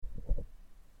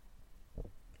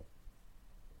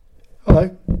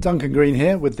Hello, Duncan Green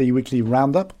here with the weekly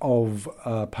roundup of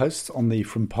posts on the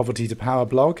From Poverty to Power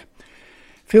blog.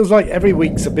 Feels like every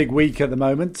week's a big week at the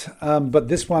moment, but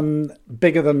this one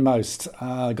bigger than most.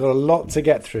 Got a lot to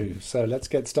get through, so let's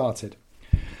get started.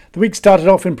 The week started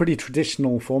off in pretty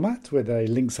traditional format with a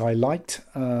Links I Liked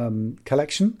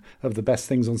collection of the best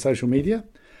things on social media.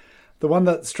 The one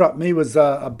that struck me was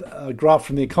a graph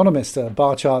from The Economist, a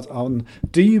bar chart on,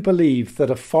 do you believe that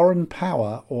a foreign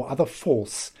power or other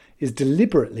force is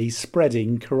deliberately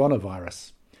spreading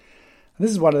coronavirus? And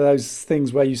this is one of those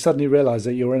things where you suddenly realise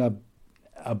that you're in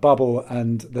a bubble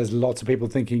and there's lots of people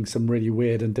thinking some really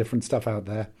weird and different stuff out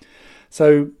there.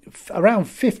 So around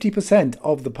 50%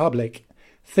 of the public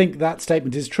think that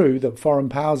statement is true, that foreign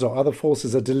powers or other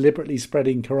forces are deliberately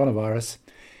spreading coronavirus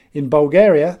in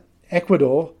Bulgaria,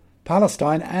 Ecuador,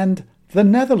 Palestine and the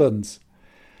Netherlands.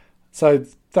 So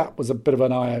that was a bit of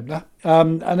an eye-opener.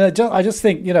 And I just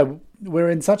think,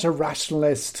 we're in such a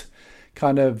rationalist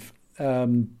kind of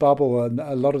bubble, and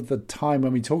a lot of the time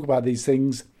when we talk about these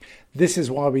things, this is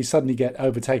why we suddenly get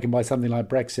overtaken by something like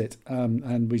Brexit,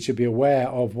 and we should be aware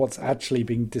of what's actually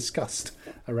being discussed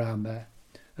around there,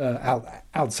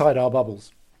 outside our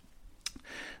bubbles.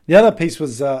 The other piece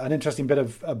was an interesting bit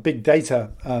of big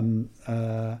data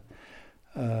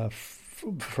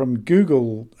from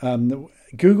Google.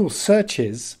 Google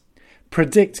searches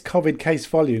predict COVID case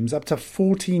volumes up to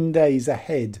 14 days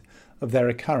ahead of their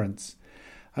occurrence.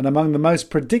 And among the most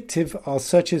predictive are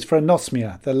searches for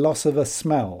anosmia, the loss of a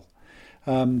smell.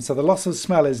 So the loss of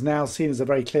smell is now seen as a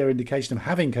very clear indication of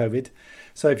having COVID.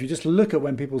 So if you just look at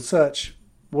when people search,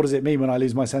 what does it mean when I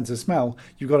lose my sense of smell?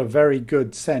 You've got a very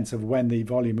good sense of when the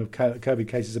volume of COVID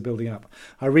cases are building up.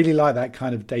 I really like that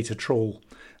kind of data trawl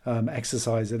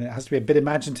exercise, and it has to be a bit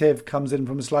imaginative, comes in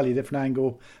from a slightly different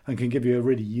angle, and can give you a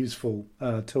really useful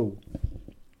tool.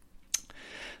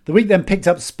 The week then picked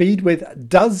up speed with,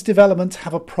 does development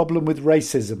have a problem with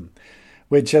racism?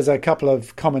 Which, as a couple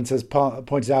of commenters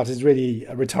pointed out, is really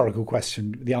a rhetorical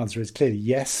question. The answer is clearly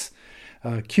yes.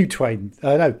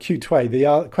 QTWAY,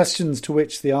 the questions to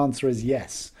which the answer is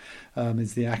yes,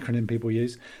 is the acronym people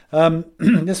use.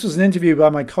 This was an interview by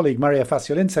my colleague Maria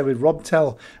Faciolince with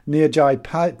Robtel Nijai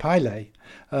Pillay,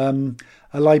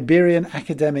 a Liberian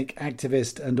academic,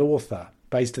 activist and author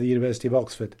based at the University of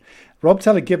Oxford.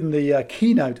 Robtel had given the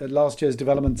keynote at last year's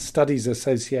Development Studies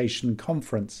Association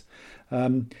conference,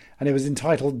 and it was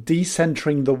entitled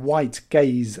Decentering the White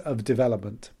Gaze of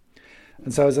Development.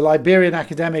 And so as a Liberian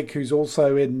academic who's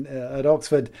also at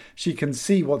Oxford, she can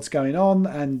see what's going on,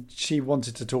 and she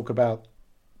wanted to talk about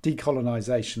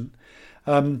decolonisation.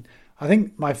 I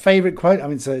think my favourite quote,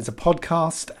 it's a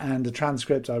podcast and a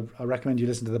transcript. I recommend you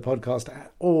listen to the podcast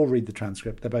or read the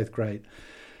transcript. They're both great.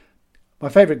 My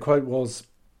favourite quote was,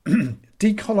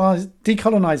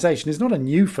 decolonisation is not a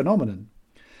new phenomenon,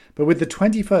 but with the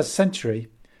 21st century,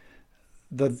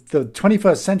 the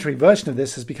 21st century version of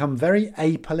this has become very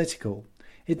apolitical.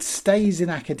 It stays in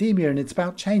academia, and it's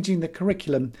about changing the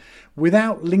curriculum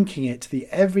without linking it to the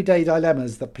everyday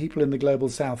dilemmas that people in the global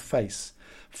south face.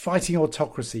 Fighting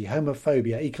autocracy,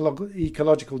 homophobia,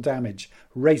 ecological damage,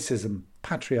 racism,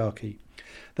 patriarchy.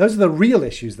 Those are the real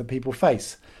issues that people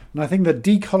face. And I think that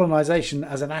decolonisation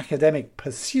as an academic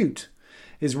pursuit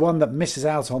is one that misses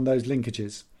out on those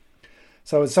linkages.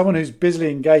 So as someone who's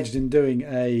busily engaged in doing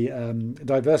a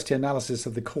diversity analysis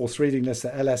of the course reading list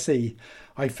at LSE,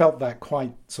 I felt that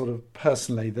quite sort of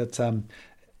personally, that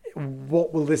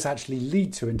what will this actually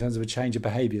lead to in terms of a change of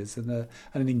behaviours and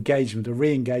an engagement, a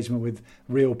re-engagement with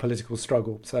real political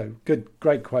struggle. So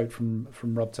great quote from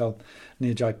Robtel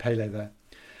Nijai Pillay there.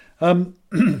 And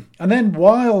then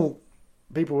while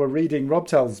people were reading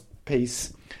Robtel's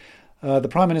piece, the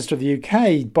Prime Minister of the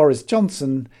UK, Boris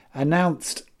Johnson,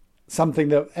 announced something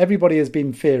that everybody has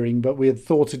been fearing, but we had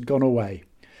thought had gone away,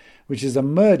 which is a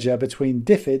merger between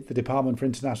DFID, the Department for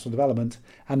International Development,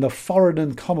 and the Foreign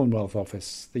and Commonwealth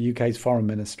Office, the UK's Foreign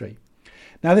Ministry.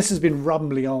 Now, this has been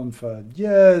rumbling on for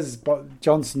years. But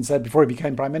Johnson said before he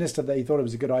became Prime Minister that he thought it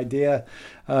was a good idea.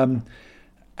 And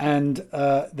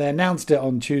they announced it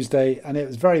on Tuesday, and it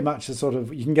was very much a sort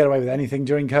of, you can get away with anything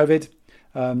during COVID.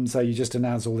 So you just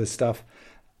announce all this stuff.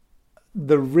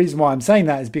 The reason why I'm saying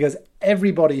that is because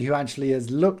everybody who actually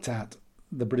has looked at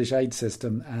the British aid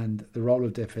system and the role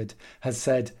of DFID has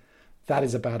said that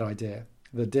is a bad idea.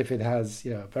 The DFID has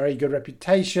a very good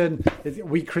reputation.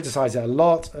 We criticise it a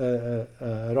lot at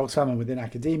Oxfam and within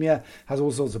academia, has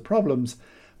all sorts of problems.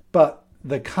 But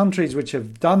the countries which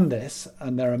have done this,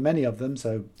 and there are many of them,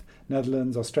 so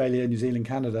Netherlands, Australia, New Zealand,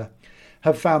 Canada,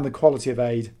 have found the quality of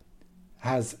aid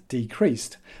has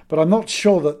decreased. But I'm not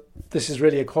sure that this is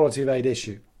really a quality of aid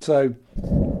issue. So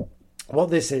What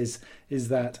this is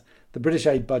that the British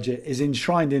aid budget is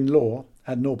enshrined in law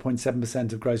at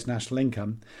 0.7% of gross national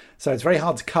income. So it's very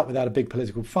hard to cut without a big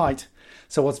political fight.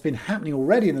 So what's been happening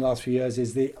already in the last few years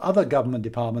is the other government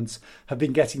departments have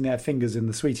been getting their fingers in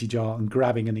the sweetie jar and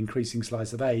grabbing an increasing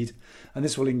slice of aid. And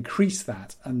this will increase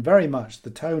that. And very much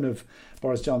the tone of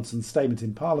Boris Johnson's statement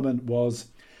in Parliament was,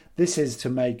 this is to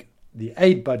make the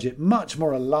aid budget much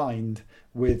more aligned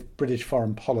with British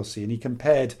foreign policy. And he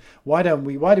compared, why do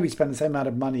we spend the same amount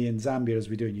of money in Zambia as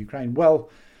we do in Ukraine? Well,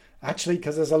 actually,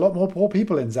 because there's a lot more poor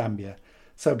people in Zambia.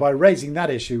 So by raising that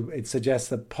issue, it suggests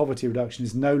that poverty reduction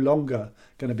is no longer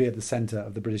going to be at the centre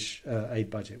of the British aid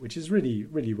budget, which is really,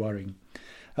 really worrying.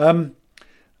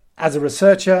 As a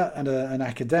researcher and an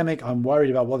academic, I'm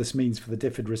worried about what this means for the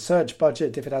DFID research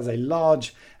budget. DFID has a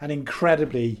large and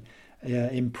incredibly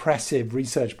impressive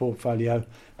research portfolio.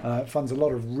 It funds a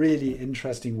lot of really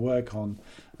interesting work on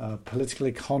political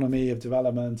economy of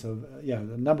development, of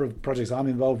a number of projects I'm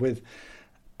involved with.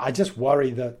 I just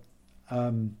worry that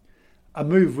a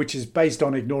move which is based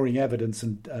on ignoring evidence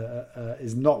and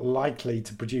is not likely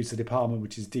to produce a department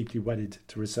which is deeply wedded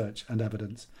to research and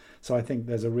evidence. So I think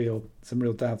there's some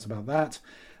real doubts about that.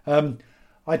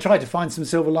 I tried to find some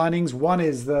silver linings. One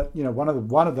is that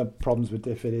one of the problems with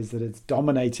DFID is that it's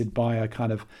dominated by a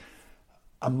kind of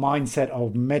a mindset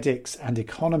of medics and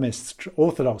economists,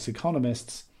 orthodox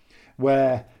economists,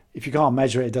 where if you can't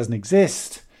measure it, it doesn't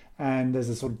exist. And there's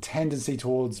a sort of tendency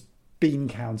towards bean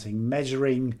counting,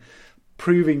 measuring,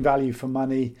 proving value for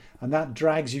money, and that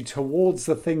drags you towards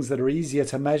the things that are easier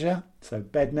to measure, so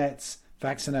bed nets,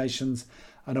 vaccinations,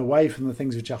 and away from the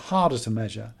things which are harder to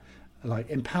measure, like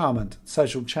empowerment,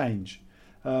 social change,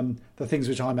 the things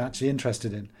which I'm actually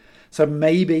interested in. So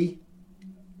maybe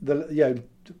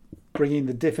bringing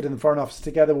the DFID and the Foreign Office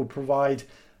together will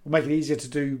make it easier to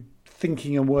do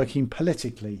thinking and working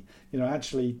politically,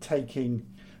 actually taking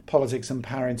politics and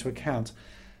power into account.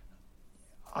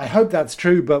 I hope that's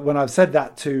true, but when I've said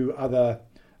that to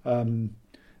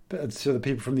the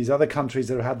people from these other countries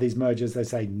that have had these mergers, they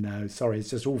say, no, sorry,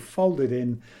 it's just all folded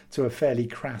in to a fairly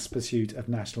crass pursuit of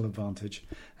national advantage.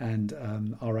 And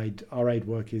our aid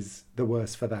work is the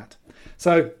worse for that.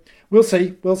 So we'll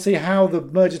see. We'll see how the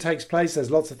merger takes place.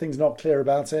 There's lots of things not clear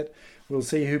about it. We'll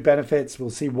see who benefits. We'll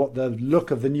see what the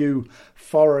look of the new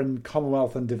Foreign,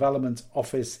 Commonwealth and Development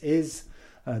Office is,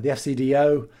 the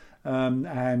FCDO.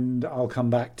 And I'll come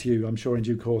back to you, I'm sure, in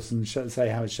due course and say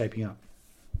how it's shaping up.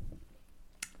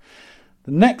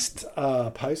 The next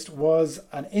post was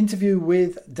an interview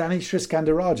with Danny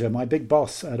Sriskandarajah, my big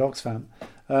boss at Oxfam.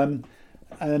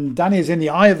 And Danny is in the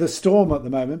eye of the storm at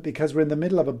the moment because we're in the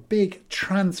middle of a big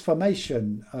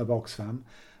transformation of Oxfam,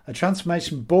 a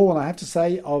transformation born, I have to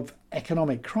say, of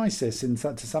economic crisis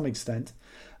to some extent.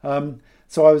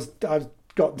 So I've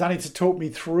got Danny to talk me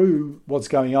through what's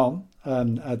going on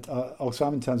at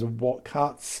Oxfam in terms of what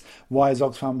cuts, why is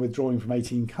Oxfam withdrawing from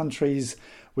 18 countries,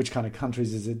 which kind of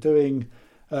countries is it doing,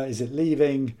 is it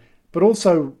leaving, but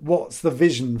also what's the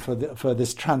vision for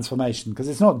this transformation, because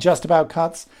it's not just about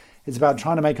cuts, it's about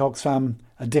trying to make Oxfam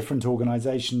a different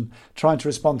organisation, trying to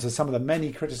respond to some of the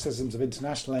many criticisms of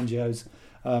international NGOs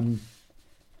and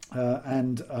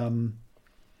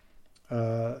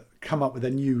come up with a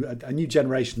new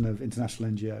generation of international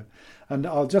NGO. And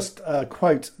I'll just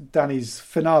quote Danny's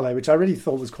finale, which I really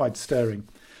thought was quite stirring.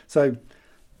 So,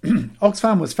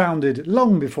 Oxfam was founded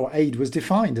long before aid was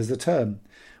defined as a term.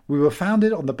 We were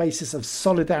founded on the basis of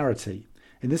solidarity,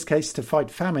 in this case to fight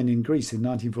famine in Greece in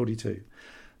 1942.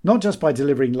 Not just by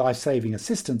delivering life-saving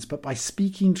assistance, but by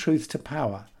speaking truth to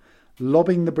power,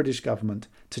 lobbying the British government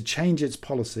to change its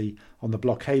policy on the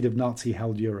blockade of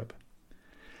Nazi-held Europe.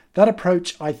 That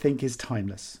approach, I think, is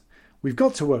timeless. We've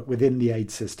got to work within the aid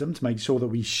system to make sure that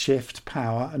we shift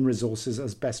power and resources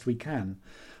as best we can.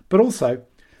 But also,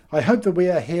 I hope that we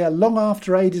are here long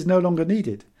after aid is no longer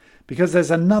needed, because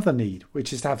there's another need,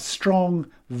 which is to have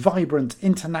strong, vibrant,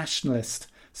 internationalist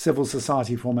civil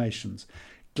society formations,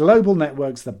 global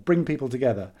networks that bring people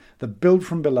together, that build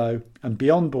from below and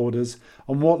beyond borders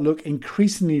on what look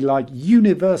increasingly like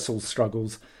universal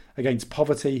struggles against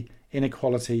poverty,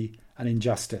 inequality and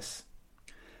injustice.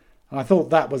 And I thought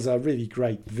that was a really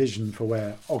great vision for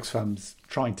where Oxfam's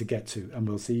trying to get to, and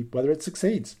we'll see whether it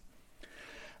succeeds.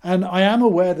 And I am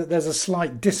aware that there's a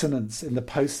slight dissonance in the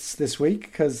posts this week,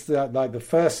 because the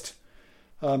first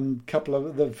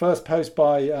post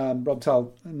by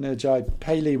Robtal Nirjai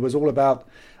Paley was all about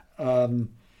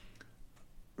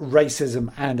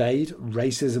racism and aid,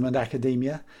 racism and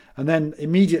academia, and then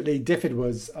immediately DFID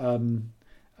was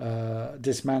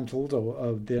dismantled,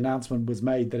 or the announcement was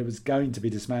made that it was going to be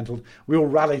dismantled, we all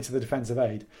rallied to the defence of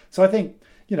aid. So I think,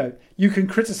 you can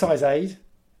criticise aid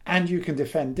and you can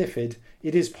defend DFID.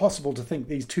 It is possible to think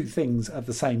these two things at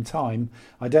the same time.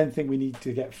 I don't think we need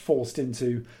to get forced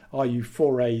into, are you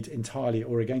for aid entirely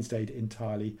or against aid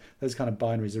entirely? Those kind of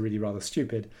binaries are really rather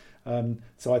stupid.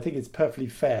 So I think it's perfectly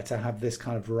fair to have this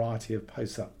kind of variety of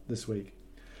posts up this week.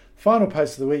 Final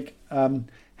post of the week,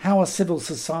 how are civil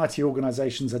society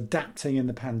organisations adapting in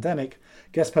the pandemic?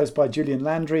 Guest post by Julian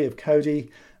Landry of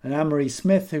Coady and Anne-Marie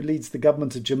Smith, who leads the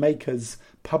government of Jamaica's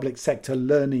public sector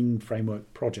learning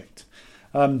framework project.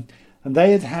 And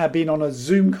they had been on a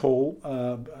Zoom call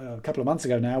a couple of months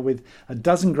ago now with a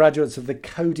dozen graduates of the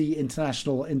Coady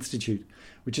International Institute,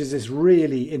 which is this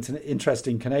really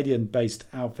interesting Canadian-based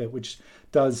outfit which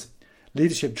does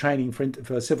leadership training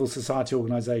for civil society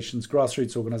organisations,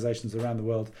 grassroots organisations around the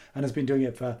world, and has been doing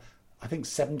it for, I think,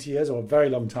 70 years, or a very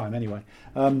long time anyway.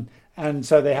 And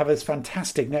so they have this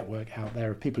fantastic network out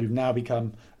there of people who've now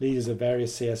become leaders of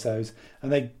various CSOs,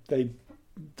 and they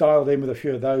dialed in with a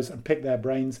few of those and picked their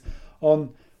brains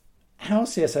on how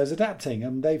CSOs are adapting.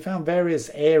 And they found various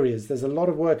areas. There's a lot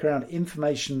of work around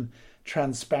information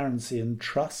transparency and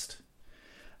trust.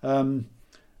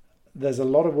 There's a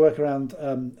lot of work around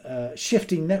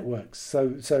shifting networks. So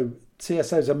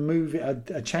CSOs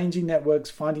are changing networks,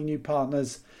 finding new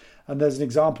partners. And there's an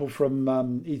example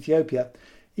from Ethiopia.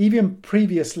 Even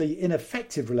previously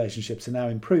ineffective relationships are now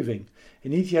improving.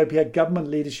 In Ethiopia, government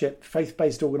leadership,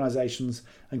 faith-based organisations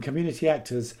and community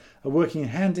actors are working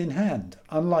hand in hand,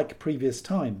 unlike previous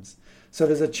times. So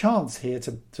there's a chance here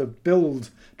to build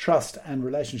trust and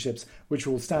relationships which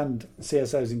will stand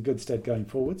CSOs in good stead going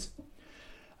forwards.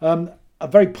 A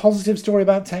very positive story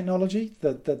about technology,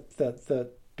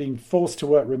 that being forced to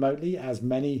work remotely, as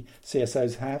many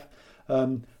CSOs have,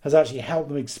 has actually helped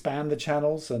them expand the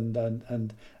channels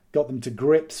and got them to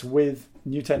grips with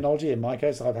new technology. In my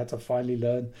case, I've had to finally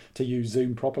learn to use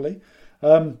Zoom properly.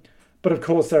 But of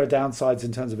course, there are downsides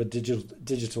in terms of a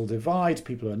digital divide.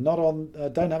 People who are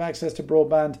not don't have access to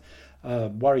broadband,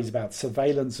 worries about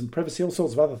surveillance and privacy, all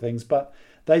sorts of other things. But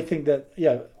they think that,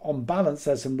 on balance,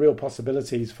 there's some real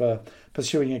possibilities for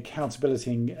pursuing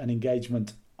accountability and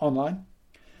engagement online.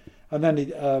 And then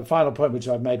the final point, which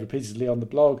I've made repeatedly on the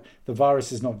blog, the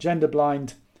virus is not gender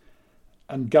blind,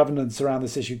 and governance around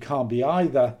this issue can't be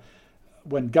either.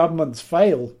 When governments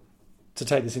fail to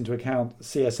take this into account,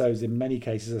 CSOs in many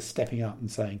cases are stepping up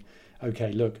and saying,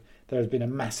 okay, look, there has been a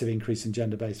massive increase in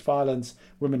gender-based violence.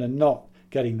 Women are not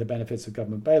getting the benefits of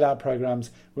government bailout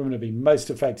programs. Women have been most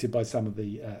affected by some of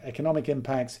the economic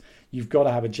impacts. You've got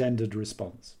to have a gendered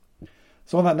response.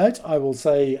 So on that note, I will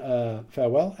say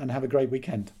farewell and have a great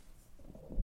weekend.